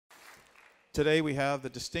Today we have the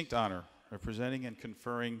distinct honor of presenting and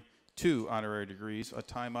conferring 2 honorary degrees, a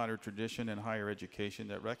time-honored tradition in higher education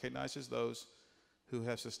that recognizes those who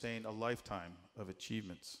have sustained a lifetime of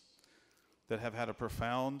achievements that have had a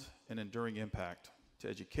profound and enduring impact to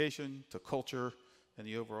education, to culture, and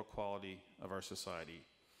the overall quality of our society.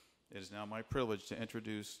 It is now my privilege to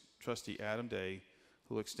introduce Trustee Adam Day,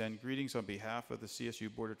 who will extend greetings on behalf of the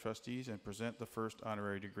CSU Board of Trustees and present the first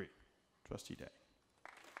honorary degree. Trustee Day.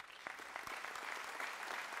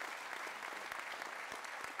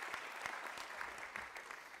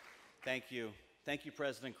 Thank you. Thank you,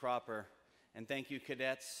 President Cropper, and thank you,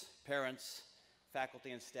 cadets, parents, faculty,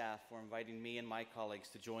 and staff for inviting me and my colleagues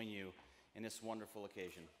to join you in this wonderful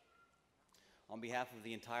occasion. On behalf of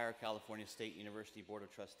the entire California State University Board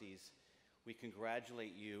of Trustees, we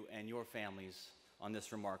congratulate you and your families on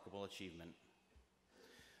this remarkable achievement.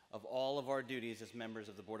 Of all of our duties as members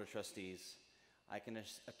of the Board of Trustees, I can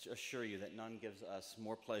assure you that none gives us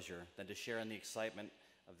more pleasure than to share in the excitement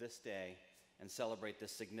of this day and celebrate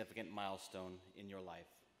this significant milestone in your life.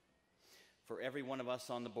 For every one of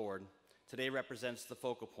us on the board, today represents the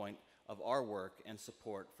focal point of our work and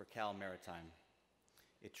support for Cal Maritime.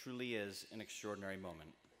 It truly is an extraordinary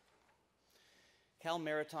moment. Cal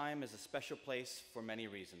Maritime is a special place for many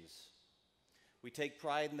reasons. We take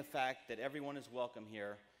pride in the fact that everyone is welcome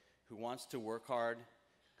here who wants to work hard,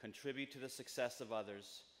 contribute to the success of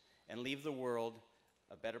others, and leave the world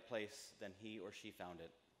a better place than he or she found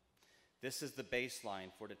it. This is the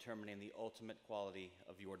baseline for determining the ultimate quality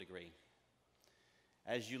of your degree.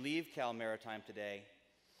 As you leave Cal Maritime today,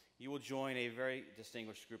 you will join a very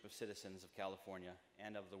distinguished group of citizens of California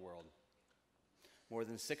and of the world. More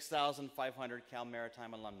than 6,500 Cal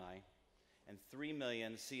Maritime alumni and 3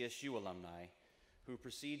 million CSU alumni who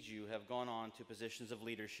precede you have gone on to positions of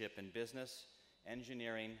leadership in business,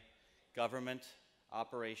 engineering, government,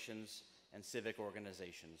 operations, and civic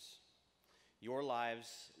organizations. Your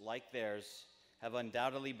lives, like theirs, have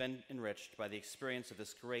undoubtedly been enriched by the experience of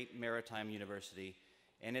this great maritime university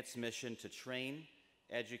and its mission to train,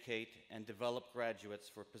 educate, and develop graduates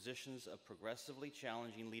for positions of progressively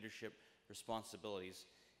challenging leadership responsibilities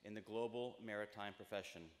in the global maritime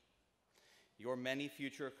profession. Your many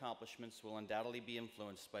future accomplishments will undoubtedly be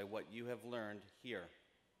influenced by what you have learned here,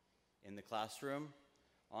 in the classroom,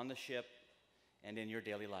 on the ship, and in your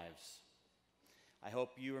daily lives. I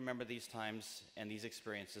hope you remember these times and these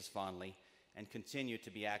experiences fondly and continue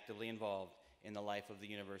to be actively involved in the life of the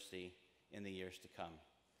university in the years to come.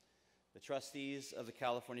 The trustees of the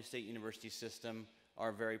California State University system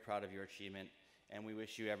are very proud of your achievement, and we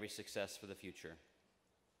wish you every success for the future.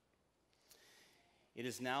 It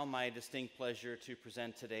is now my distinct pleasure to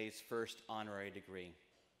present today's first honorary degree.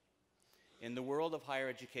 In the world of higher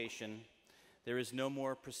education, there is no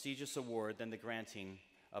more prestigious award than the granting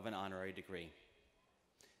of an honorary degree.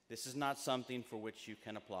 This is not something for which you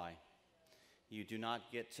can apply. You do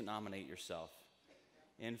not get to nominate yourself.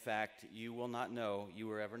 In fact, you will not know you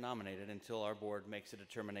were ever nominated until our board makes a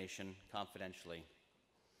determination confidentially.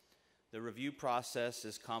 The review process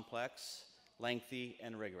is complex, lengthy,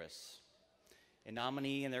 and rigorous. A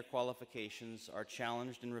nominee and their qualifications are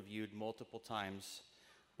challenged and reviewed multiple times,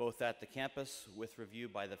 both at the campus with review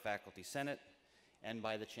by the Faculty Senate and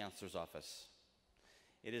by the Chancellor's Office.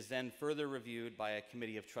 It is then further reviewed by a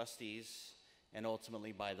committee of trustees and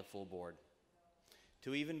ultimately by the full board.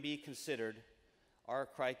 To even be considered, our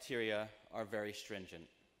criteria are very stringent.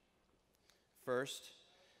 First,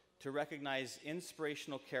 to recognize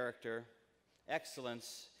inspirational character,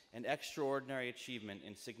 excellence, and extraordinary achievement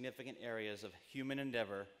in significant areas of human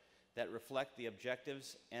endeavor that reflect the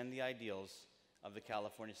objectives and the ideals of the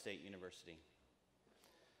California State University.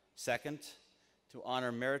 Second, to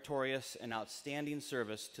honor meritorious and outstanding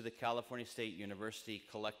service to the California State University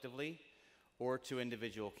collectively or to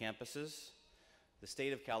individual campuses, the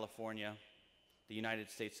state of California, the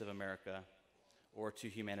United States of America, or to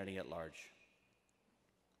humanity at large.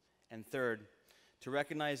 And third, to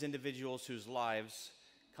recognize individuals whose lives,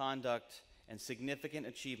 conduct, and significant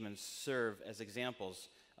achievements serve as examples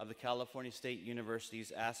of the California State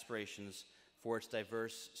University's aspirations for its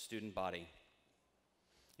diverse student body.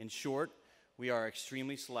 In short, we are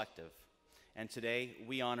extremely selective, and today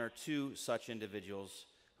we honor 2 such individuals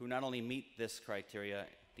who not only meet these criteria,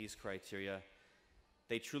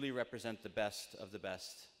 they truly represent the best of the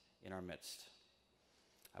best in our midst.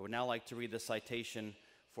 I would now like to read the citation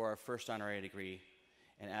for our first honorary degree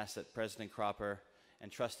and ask that President Cropper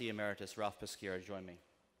and Trustee Emeritus Ralph Pesqueira join me.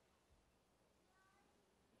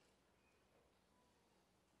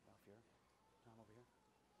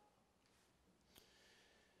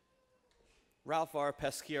 Ralph R.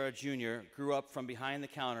 Pesqueira Jr. grew up from behind the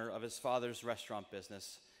counter of his father's restaurant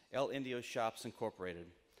business, El Indio Shops Incorporated,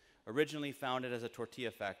 originally founded as a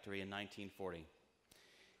tortilla factory in 1940.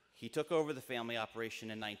 He took over the family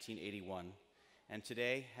operation in 1981, and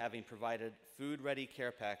today, having provided food-ready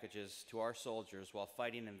care packages to our soldiers while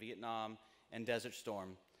fighting in Vietnam and Desert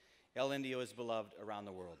Storm, El Indio is beloved around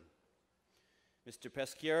the world. Mr.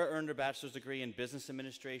 Pesqueira earned a bachelor's degree in business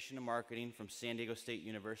administration and marketing from San Diego State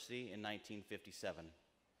University in 1957.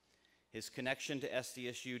 His connection to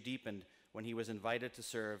SDSU deepened when he was invited to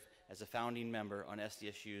serve as a founding member on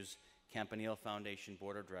SDSU's Campanile Foundation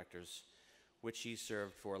Board of Directors, which he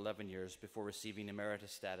served for 11 years before receiving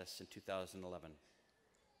emeritus status in 2011.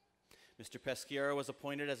 Mr. Pesqueira was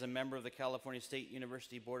appointed as a member of the California State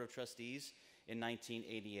University Board of Trustees in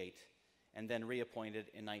 1988, and then reappointed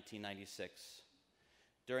in 1996.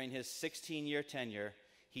 During his 16-year tenure,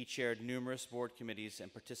 he chaired numerous board committees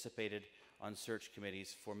and participated on search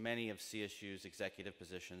committees for many of CSU's executive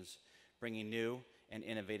positions, bringing new and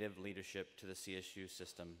innovative leadership to the CSU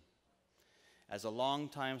system. As a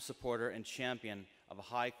longtime supporter and champion of a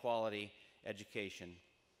high-quality education,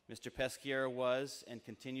 Mr. Pesqueira was and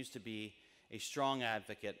continues to be a strong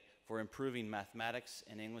advocate for improving mathematics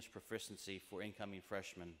and English proficiency for incoming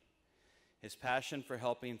freshmen. His passion for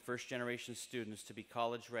helping first-generation students to be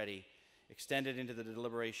college-ready extended into the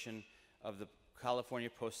deliberation of the California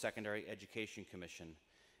Post-Secondary Education Commission,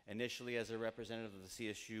 initially as a representative of the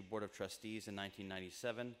CSU Board of Trustees in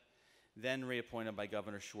 1997, then reappointed by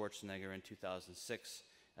Governor Schwarzenegger in 2006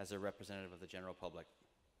 as a representative of the general public.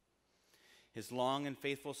 His long and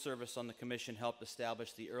faithful service on the commission helped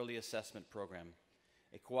establish the Early Assessment Program,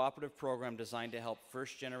 a cooperative program designed to help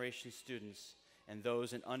first-generation students and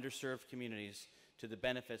those in underserved communities to the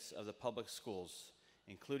benefits of the public schools,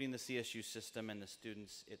 including the CSU system and the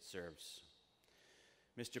students it serves.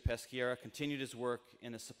 Mr. Pesqueira continued his work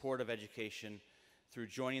in the support of education through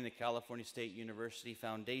joining the California State University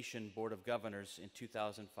Foundation Board of Governors in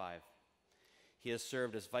 2005. He has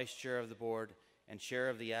served as vice chair of the board and chair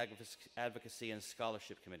of the advocacy and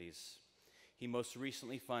scholarship committees. He most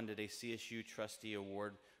recently funded a CSU Trustee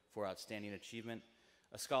Award for Outstanding Achievement,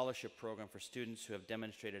 a scholarship program for students who have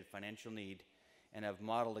demonstrated financial need and have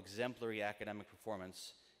modeled exemplary academic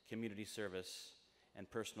performance, community service,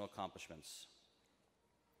 and personal accomplishments.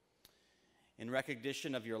 In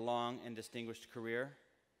recognition of your long and distinguished career,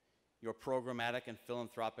 your programmatic and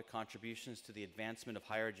philanthropic contributions to the advancement of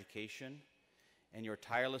higher education, and your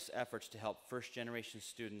tireless efforts to help first-generation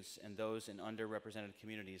students and those in underrepresented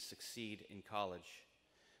communities succeed in college,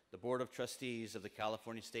 the Board of Trustees of the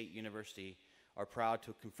California State University are proud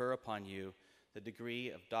to confer upon you the degree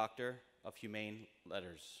of Doctor of Humane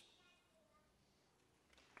Letters.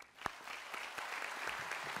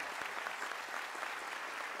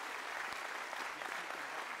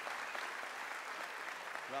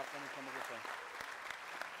 Ralph, let me come over this way.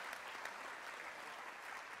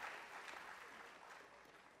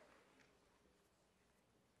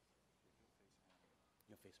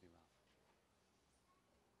 You'll face me, Ralph.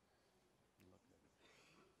 You look good.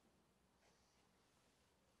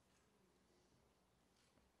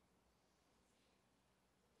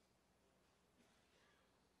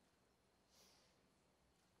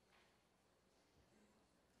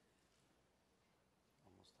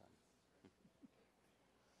 Almost done. Mr. President.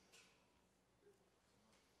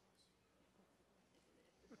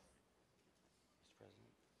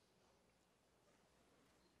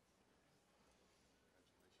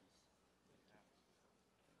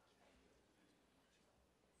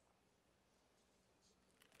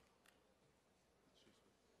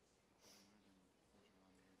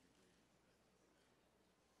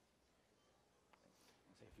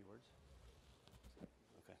 Say a few words.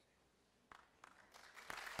 Okay.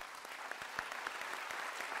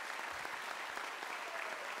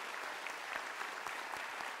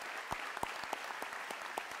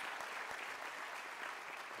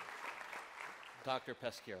 Dr.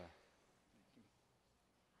 Pesqueira.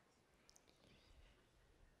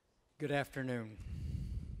 Good afternoon.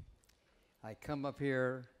 I come up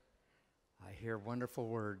here, I hear wonderful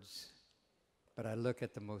words, but I look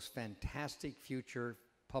at the most fantastic future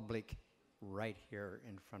public right here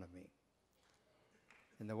in front of me.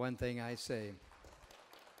 And the one thing I say,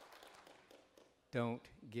 don't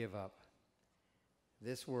give up.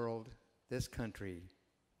 This world, this country,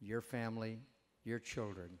 your family, your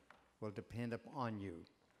children will depend upon you.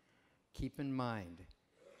 Keep in mind,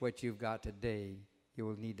 what you've got today, you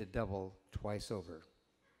will need to double twice over.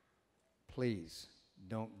 Please,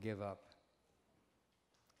 don't give up.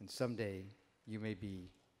 And someday, you may be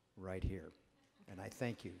right here. And I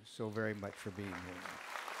thank you so very much for being here.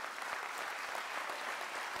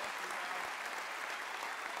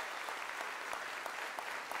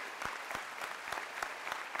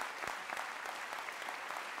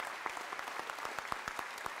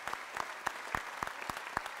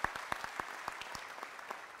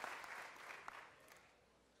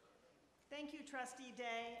 Thank you, Trustee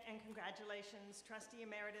Day, and congratulations, Trustee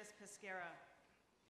Emeritus Pesqueira.